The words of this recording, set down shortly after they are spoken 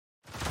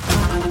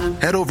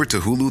Head over to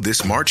Hulu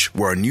this March,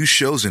 where our new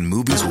shows and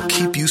movies will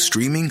keep you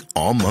streaming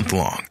all month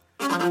long.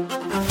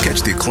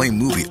 Catch the acclaimed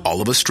movie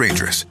All of Us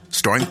Strangers,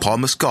 starring Paul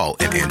Mescal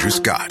and Andrew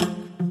Scott.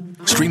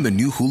 Stream the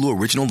new Hulu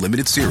original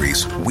limited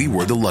series We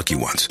Were the Lucky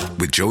Ones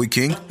with Joey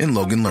King and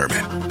Logan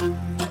Lerman.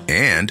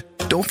 And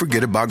don't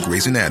forget about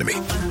Grey's Anatomy.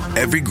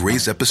 Every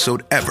Grey's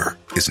episode ever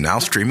is now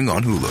streaming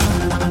on Hulu.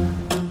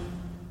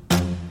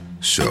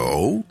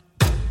 So,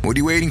 what are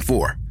you waiting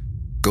for?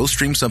 Go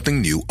stream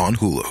something new on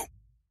Hulu.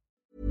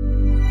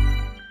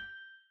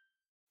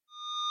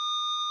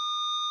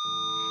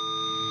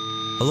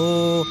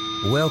 Hello,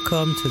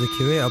 welcome to the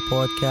Curator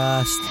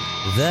Podcast.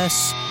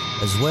 This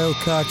is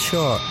Wildcard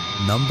Short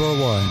number 1.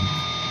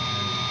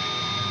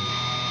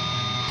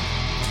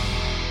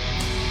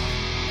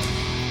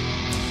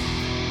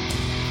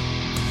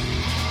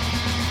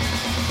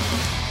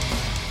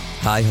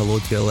 Hi, hello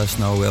to your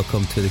listener,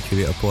 welcome to the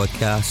Curator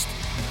Podcast.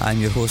 I'm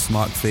your host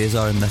Mark Fraser,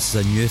 and this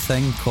is a new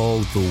thing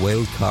called the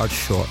Wildcard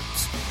Short.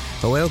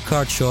 A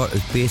Wildcard Short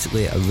is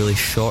basically a really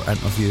short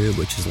interview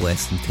which is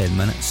less than 10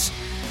 minutes.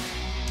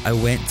 I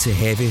went to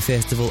Heavy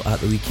Festival at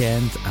the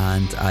weekend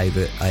and I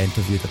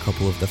interviewed a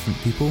couple of different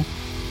people.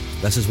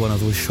 This is one of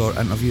those short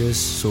interviews,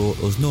 so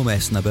there's no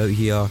messing about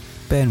here.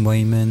 Ben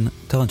Weinman,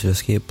 Dillinger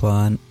Escape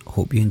Plan,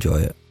 hope you enjoy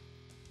it.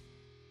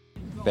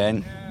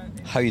 Ben,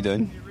 how you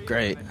doing?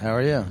 Great, how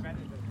are you?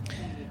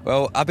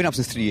 Well, I've been up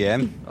since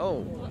 3am.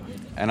 Oh.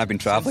 And I've been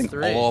travelling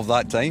all of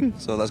that time,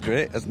 so that's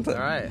great, isn't it?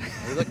 Alright,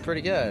 you look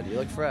pretty good, you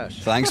look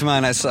fresh. Thanks,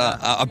 man. It's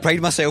I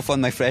pride myself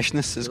on my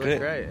freshness, it's great.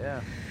 Great,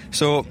 yeah.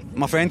 So,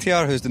 my friend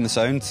here who's doing the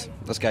sound,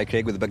 this guy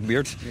Craig with the big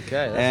beard.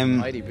 Okay, that's a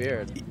mighty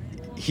beard.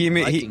 He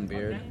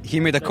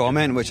made a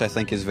comment which I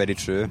think is very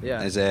true.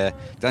 Yeah. Is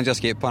Dillinger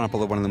Escape Plan are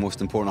probably one of the most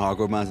important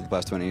hardcore bands of the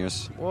past 20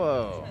 years.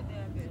 Whoa.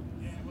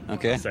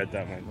 Okay. He said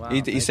that, man. Wow,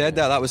 He said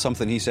that was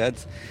something he said.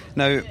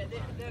 Now,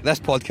 this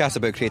podcast is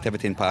about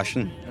creativity and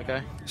passion.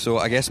 Okay. So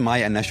I guess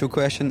my initial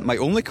question, my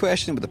only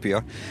question would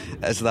appear,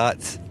 is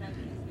that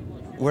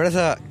where does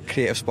that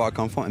creative spark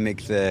come from to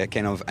make the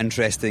kind of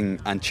interesting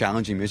and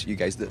challenging music you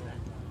guys do?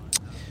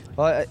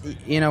 Well,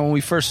 when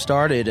we first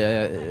started,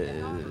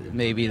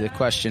 maybe the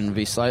question would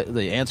be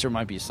the answer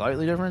might be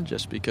slightly different,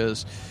 just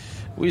because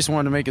we just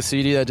wanted to make a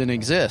CD that didn't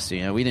exist.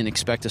 We didn't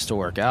expect this to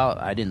work out.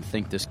 I didn't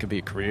think this could be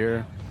a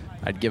career.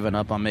 I'd given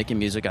up on making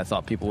music I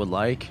thought people would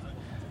like.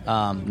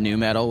 Nu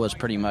metal was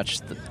pretty much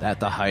at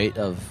the height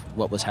of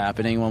what was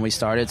happening when we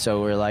started, so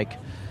we're like,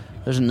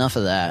 there's enough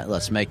of that,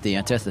 let's make the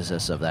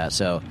antithesis of that.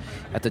 So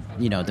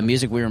the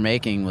music we were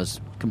making was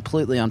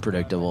completely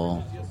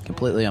unpredictable,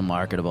 completely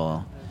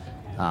unmarketable.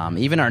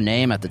 Even our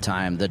name at the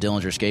time, the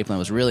Dillinger Escape Plan,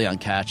 was really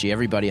uncatchy.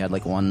 Everybody had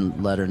like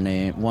one word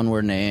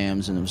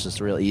names, and it was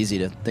just real easy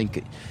to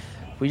think.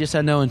 We just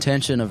had no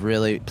intention of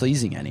really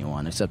pleasing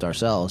anyone except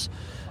ourselves.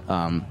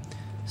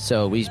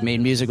 So we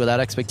made music without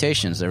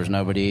expectations. There was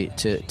nobody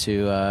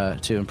to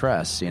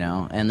impress,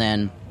 And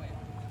then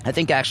I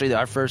think actually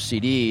our first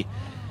CD,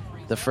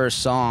 the first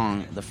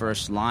song, the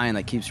first line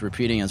that keeps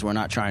repeating is, "We're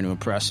not trying to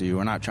impress you.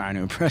 We're not trying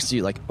to impress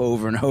you," like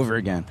over and over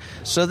again.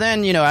 So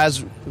then,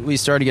 as we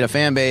started to get a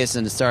fan base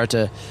and it started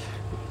to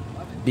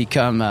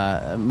become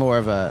more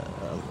of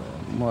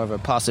a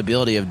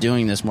possibility of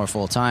doing this more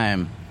full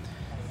time,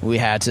 we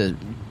had to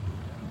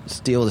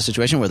deal with a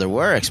situation where there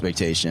were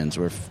expectations,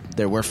 where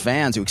there were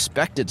fans who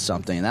expected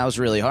something, and that was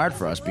really hard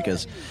for us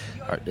because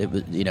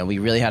we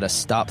really had to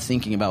stop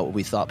thinking about what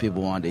we thought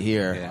people wanted to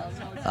hear,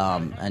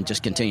 and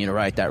just continue to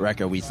write that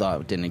record we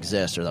thought didn't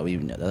exist, or that we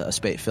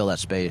fill that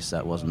space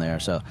that wasn't there.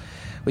 So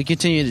we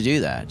continue to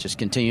do that, just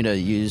continue to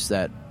use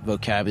that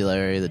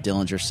vocabulary, the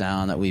Dillinger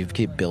sound that we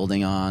keep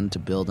building on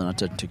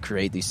to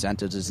create these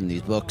sentences and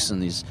these books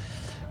and these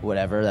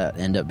whatever that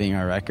end up being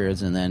our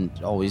records, and then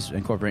always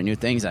incorporate new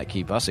things that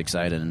keep us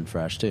excited and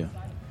fresh too.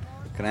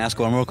 Can I ask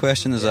one more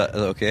question? Is that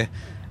okay?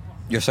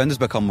 Your sound has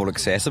become more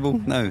accessible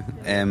now.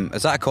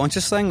 Is that a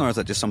conscious thing, or is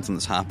it just something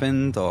that's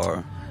happened?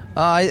 Or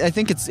I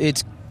think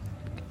it's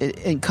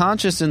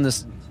conscious in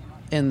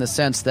the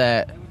sense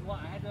that,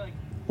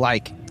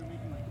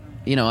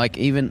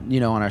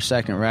 even on our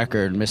second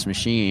record, Miss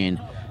Machine,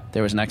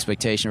 there was an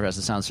expectation for us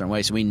to sound a certain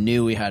way, so we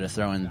knew we had to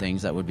throw in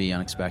things that would be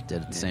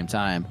unexpected at the same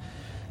time.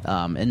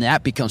 And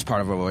that becomes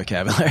part of our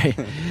vocabulary.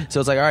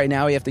 So it's like, all right,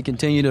 now we have to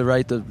continue to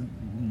write the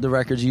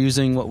records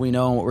using what we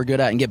know and what we're good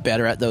at and get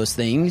better at those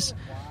things,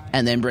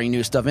 and then bring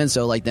new stuff in.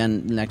 So like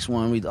then the next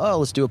one,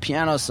 let's do a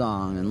piano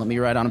song, and let me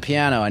write on a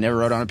piano. I never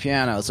wrote on a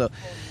piano. So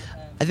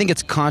I think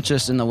it's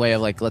conscious in the way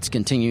of let's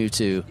continue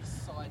to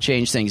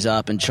change things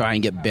up and try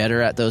and get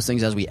better at those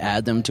things as we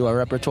add them to our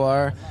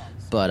repertoire,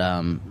 but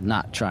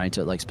not trying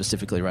to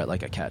specifically write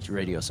a catchy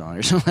radio song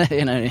or something.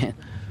 You know what I mean?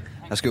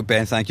 That's good,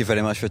 Ben. Thank you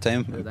very much for your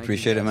time.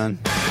 Appreciate it, man.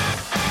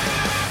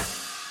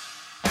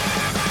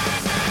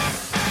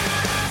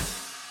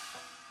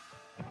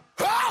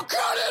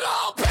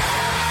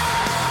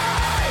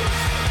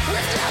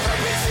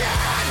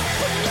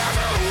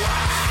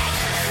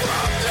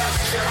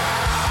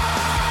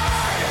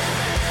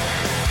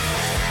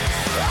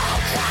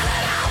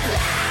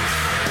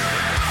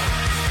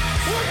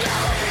 We'll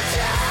never be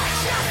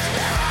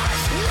touched,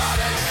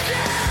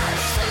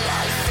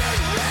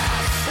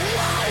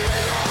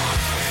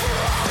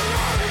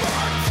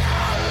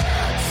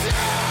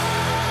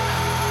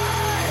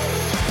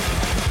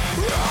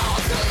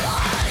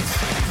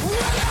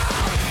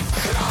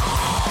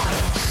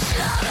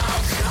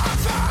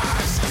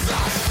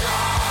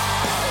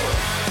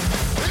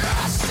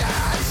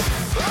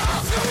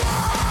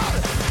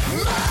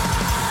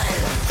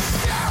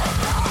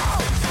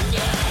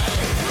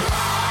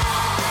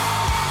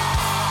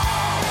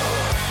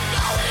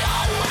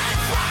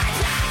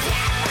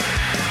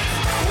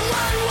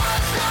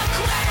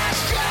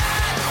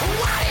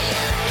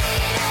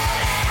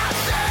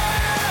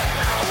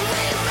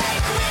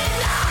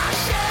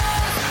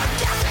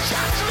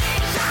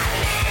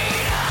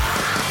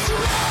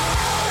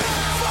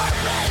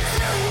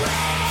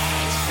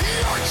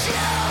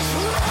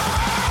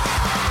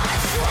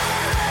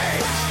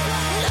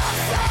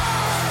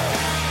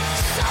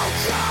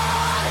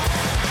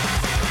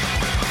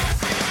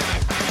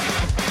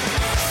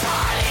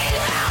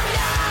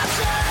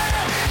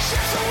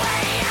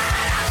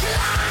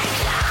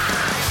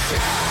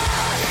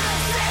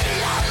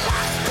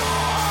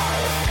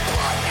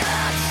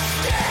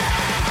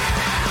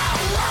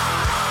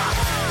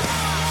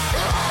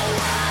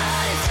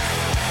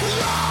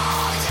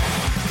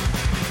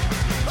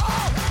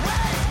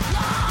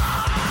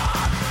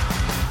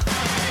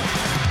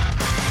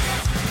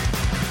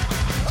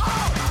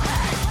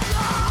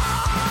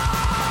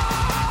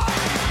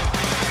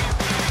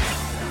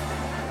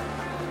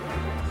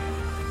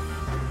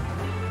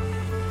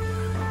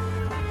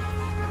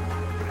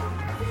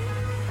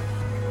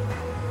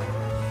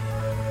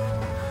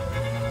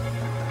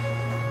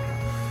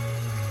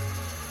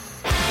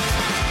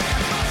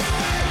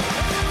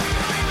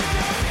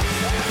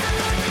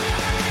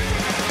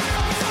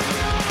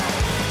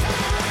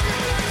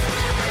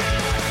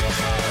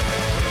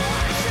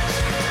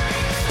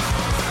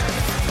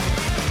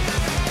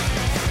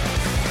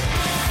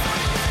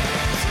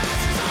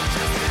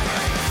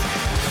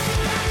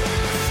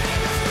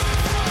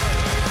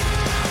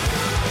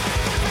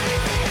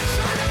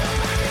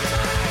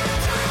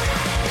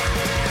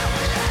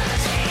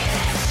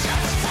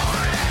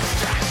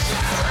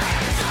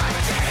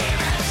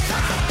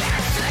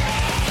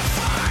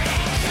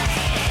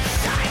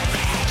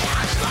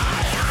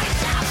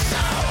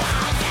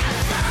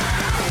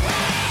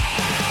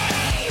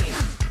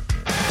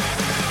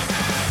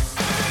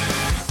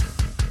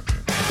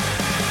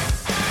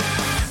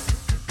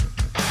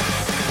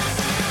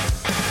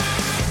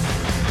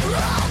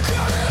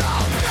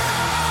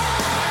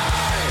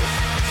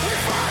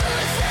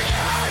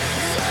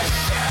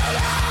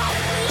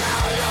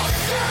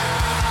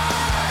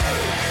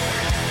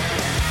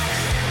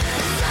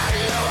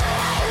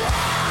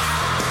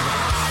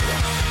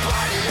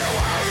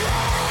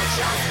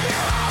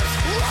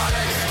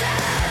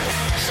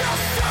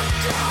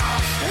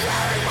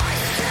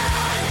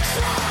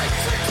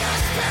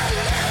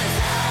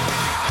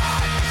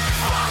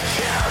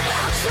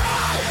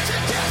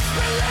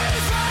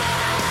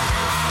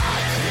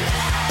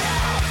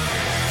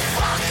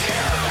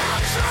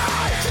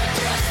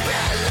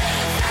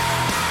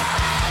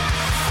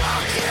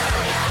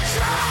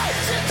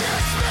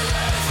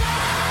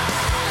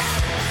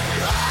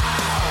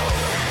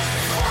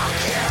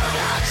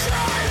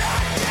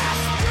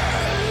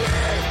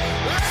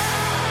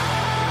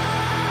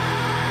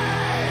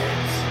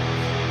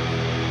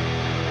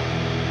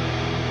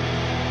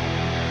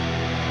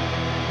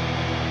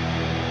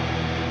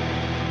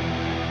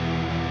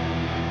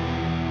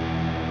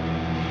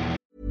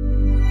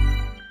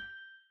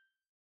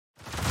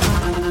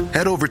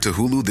 Head over to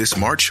Hulu this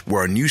March,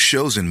 where our new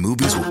shows and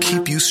movies will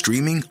keep you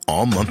streaming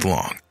all month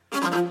long.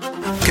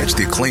 Catch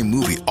the acclaimed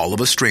movie All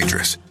of Us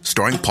Strangers,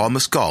 starring Paul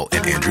Mescal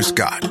and Andrew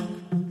Scott.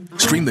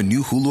 Stream the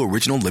new Hulu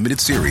original limited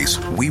series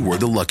We Were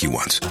the Lucky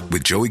Ones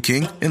with Joey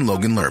King and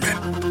Logan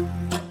Lerman.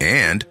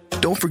 And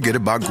don't forget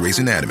about Grey's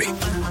Anatomy.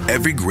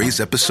 Every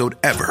Grey's episode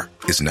ever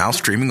is now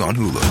streaming on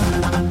Hulu.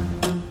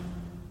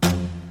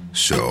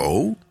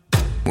 So,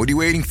 what are you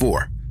waiting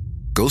for?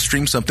 Go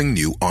stream something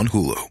new on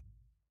Hulu.